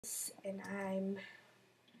And I'm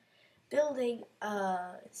building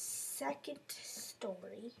a second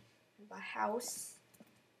story in my house.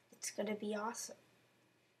 It's gonna be awesome,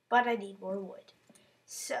 but I need more wood.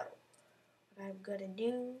 So what I'm gonna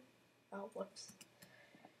do,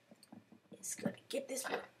 is gonna get this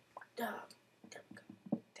wood.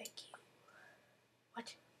 Thank you.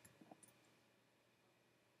 What?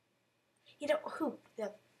 You know who?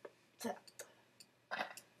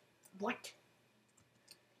 What?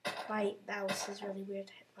 My mouse is really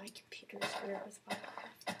weird. My computer is weird with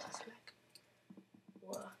Minecraft. It's like,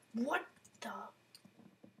 what the?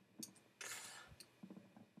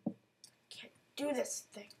 Can't do this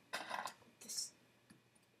thing. This.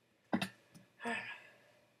 Got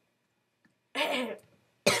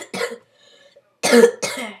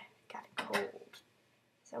a cold.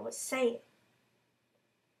 As I was saying,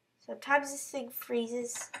 sometimes this thing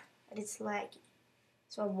freezes and it's laggy.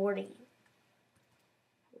 So I'm warning you.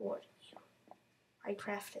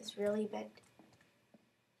 Minecraft has really been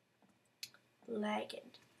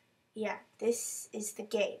lagging. Yeah, this is the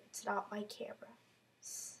game. It's not my camera.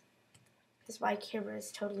 Because my camera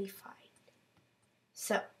is totally fine.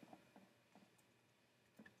 So,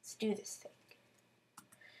 let's do this thing.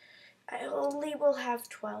 I only will have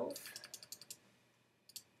 12,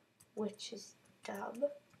 which is dumb.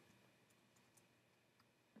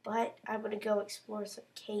 But I'm going to go explore some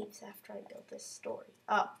caves after I build this story.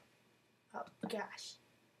 Oh gosh.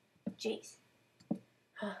 Jeez.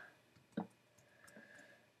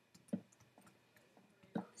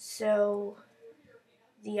 So,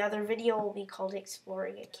 the other video will be called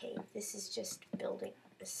Exploring a Cave. This is just building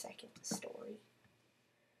a second story.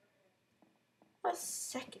 A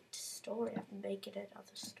second story? I'm making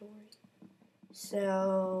another story.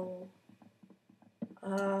 So,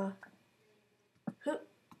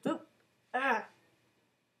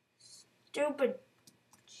 stupid.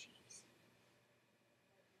 Jeez.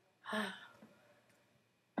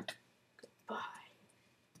 Goodbye.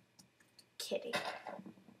 Kidding.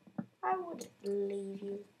 I wouldn't leave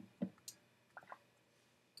you.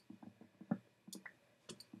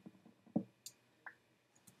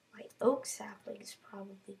 My oak saplings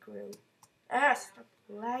probably grew. Stop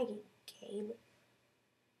lagging, game.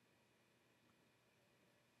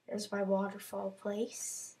 There's my waterfall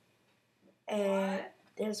place. And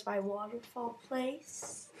there's my waterfall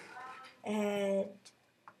place. And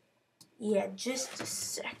yeah, just a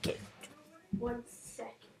second. 1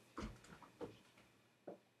 second.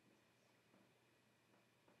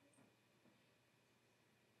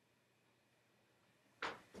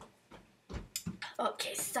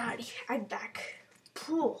 Okay, sorry, I'm back.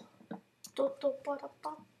 Pool.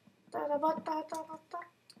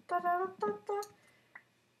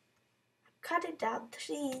 Cutting down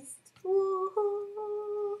trees.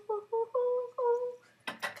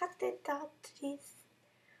 Cutting down trees.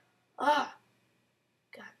 Ah,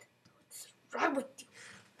 God, what's wrong with you?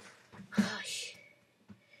 Gosh,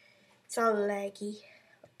 it's all laggy.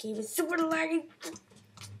 Okay, it's super laggy.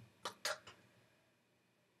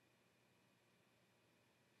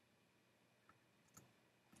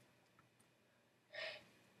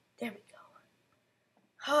 There we go.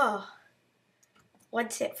 Oh,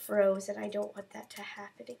 once it froze, and I don't want that to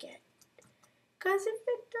happen again. Because if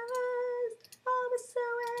it does, I'll be so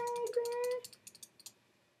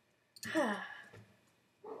angry.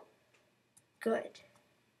 Good.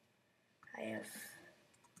 I have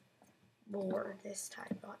more this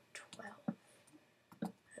time, not 12. I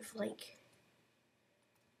have like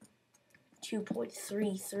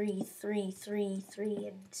 2.3333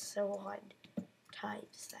 and so on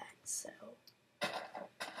times that, so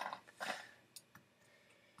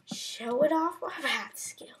showing off my math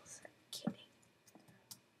skills. I'm kidding.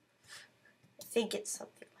 I think it's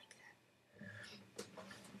something like that.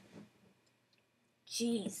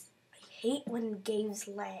 Jeez, I hate when games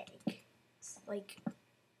lag. It's like,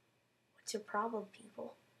 what's your problem,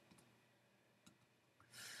 people?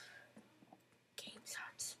 Games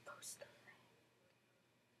aren't supposed to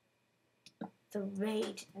lag. The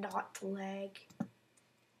raid not lag.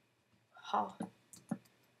 Huh.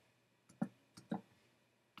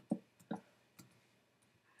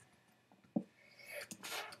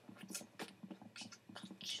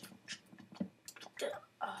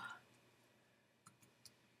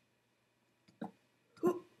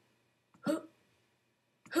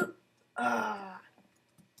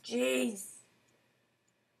 Jeez.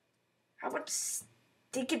 How much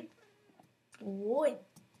stinking wood?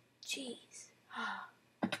 Jeez. I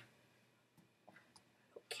don't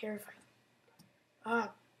care if I...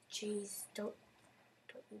 jeez. Don't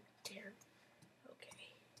you dare.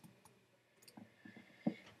 Okay.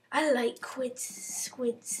 I like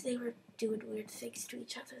squids. They were doing weird things to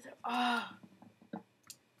each other.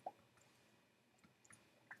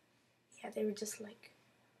 Yeah, they were just like,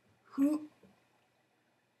 who.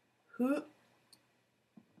 It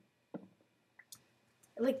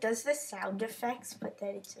like does the sound effects, but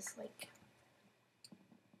then it's just like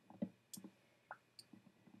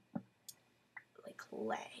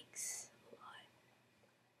legs.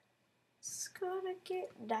 It's gonna get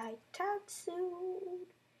nighttime soon.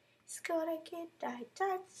 It's gonna get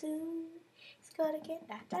nighttime soon. It's gonna get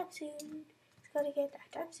nighttime soon. It's gonna get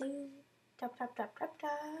nighttime soon. Tap tap tap tap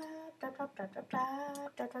tap tap tap tap tap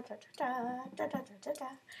tap tap tap tap tap tap tap tap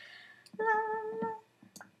tap. La la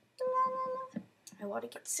la la la. I want to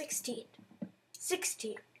get 16.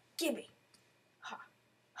 16. Gimme. Ha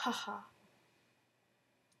ha ha.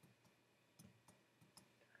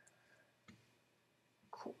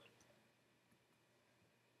 Cool.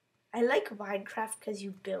 I like Minecraft because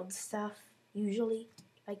you build stuff usually.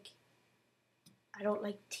 Like, I don't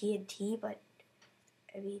like TNT, but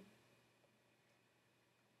I mean,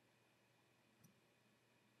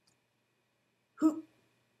 who?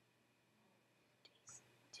 Stay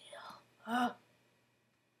still. Oh.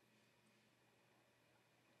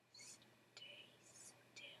 Stay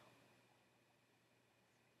still.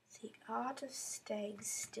 The art of staying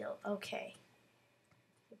still. Okay.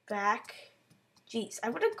 Back. Jeez, I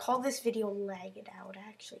wouldn't call this video lagging out,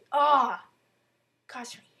 actually. Ah!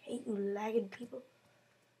 Gosh, I hate you lagging people.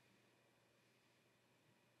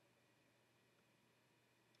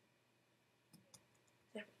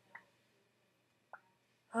 There we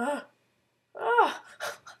go.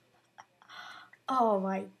 Oh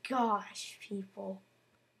my gosh, people.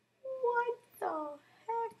 What the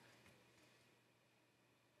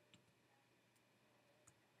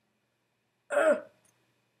heck?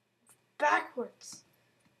 Backwards.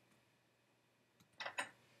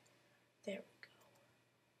 There we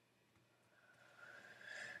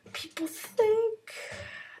go. People think.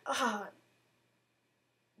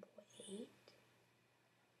 Wait.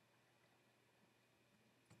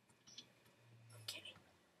 Okay.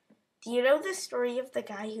 Do you know the story of the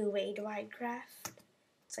guy who made Minecraft?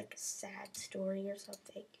 It's like a sad story or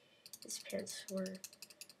something. His parents were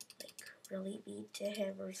like really mean to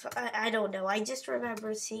him or something. I don't know. I just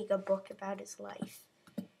remember seeing a book about his life.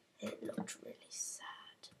 It looked really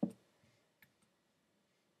sad.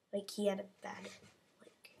 Like he had a bad,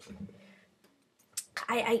 like,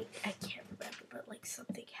 I can't remember, but like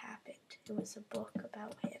something happened. It was a book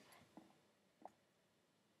about him.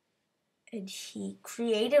 And he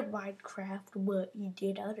created Minecraft, but he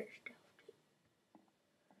did other stuff too.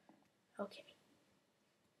 Okay.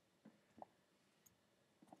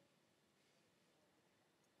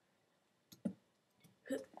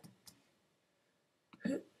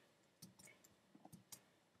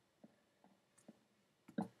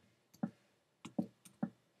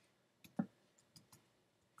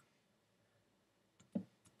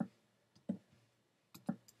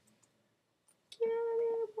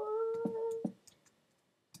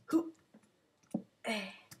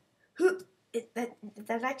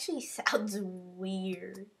 That actually sounds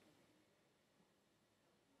weird.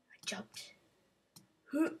 I jumped.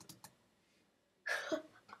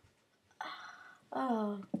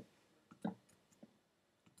 Oh.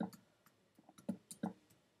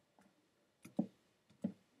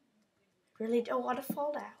 Really don't want to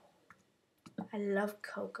fall down. I love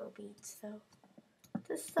cocoa beans though.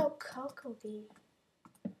 This is so cocoa bean.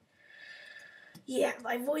 Yeah,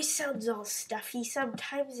 my voice sounds all stuffy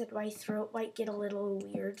sometimes and my throat might get a little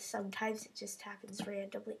weird. Sometimes it just happens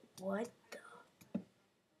randomly. What the?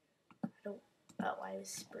 I was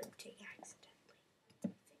sprinting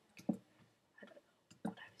accidentally. I don't know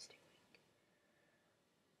what I was doing.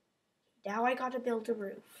 Now I gotta build a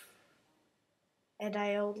roof. And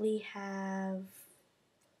I only have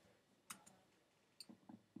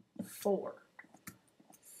 4.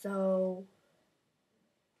 So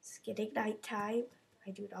it's getting nighttime.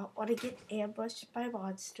 I do not want to get ambushed by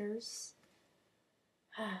monsters.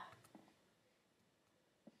 I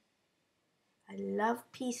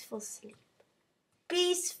love peaceful sleep.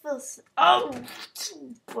 Peaceful sleep. Oh!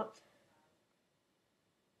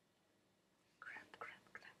 Crap.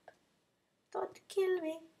 Don't kill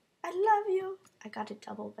me. I love you. I got a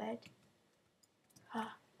double bed. Why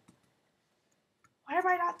am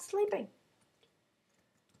I not sleeping?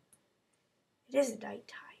 It is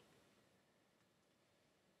nighttime.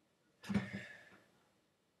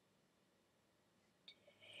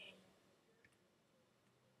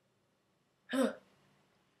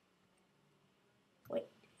 Wait,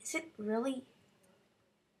 is it really?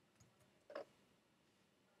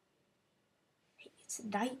 It's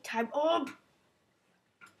nighttime. Oh!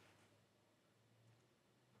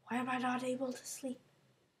 Why am I not able to sleep?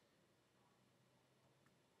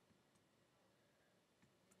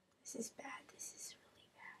 This is bad. This is really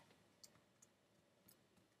bad.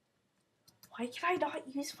 Why can I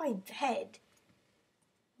not use my bed?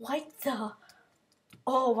 What the?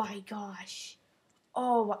 Oh my gosh.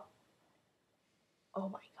 Oh my. Oh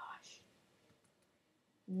my gosh.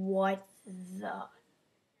 What the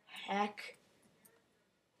heck?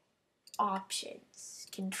 Options.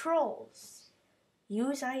 Controls.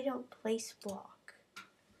 Use item, place block.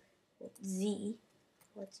 With Z.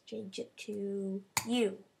 Let's change it to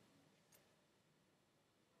U.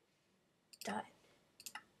 Done.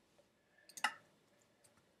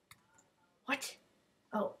 What?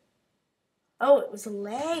 Oh. Oh, it was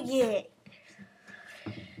lagging.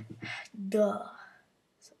 Duh.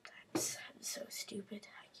 Sometimes I'm so stupid.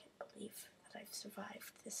 I can't believe that I've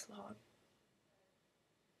survived this long.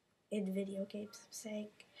 In video games, I'm saying.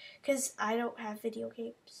 Because I don't have video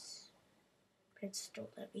games. Parents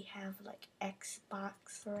don't let me have like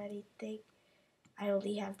Xbox or anything. I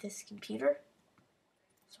only have this computer.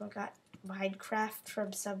 So I got Minecraft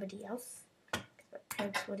from somebody else. My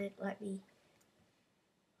parents wouldn't let me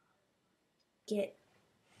get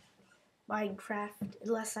Minecraft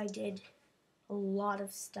unless I did a lot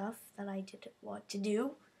of stuff that I didn't want to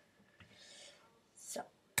do. So,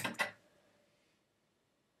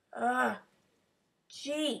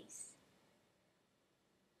 jeez.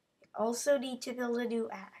 Also need to build a new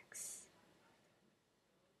axe.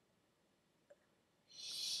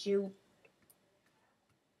 Shoot.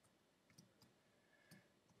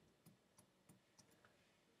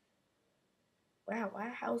 Wow, my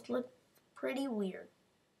house looked pretty weird.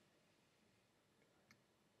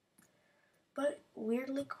 But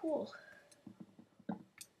weirdly cool.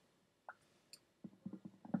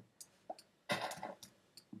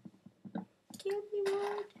 Give me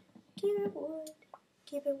wood, give it wood,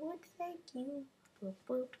 give it wood, thank you. Wood,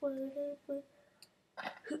 wood, wood, wood.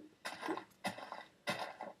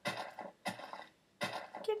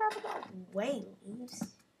 Get out of my way, leaves.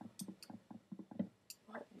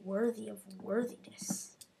 Not worthy of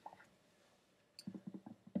worthiness.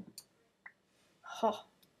 Huh.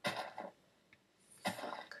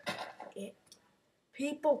 Fuck it.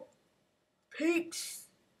 People. Pigs.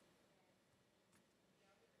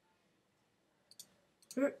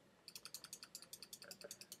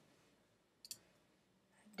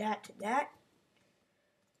 That.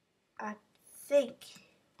 I think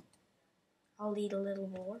I'll need a little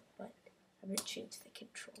more, but I'm gonna change the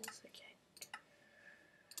controls again.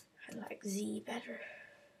 I like Z better.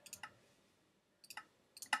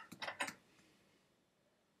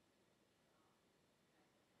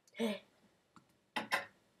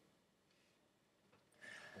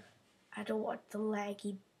 I don't want the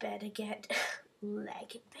laggy bed again.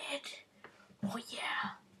 Laggy bed. Oh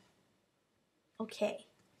yeah. Okay,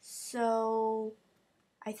 so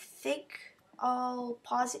I think I'll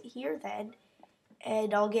pause it here then,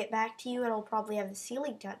 and I'll get back to you, and I'll probably have the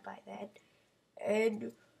ceiling done by then,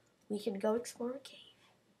 and we can go explore a cave.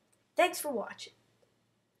 Thanks for watching.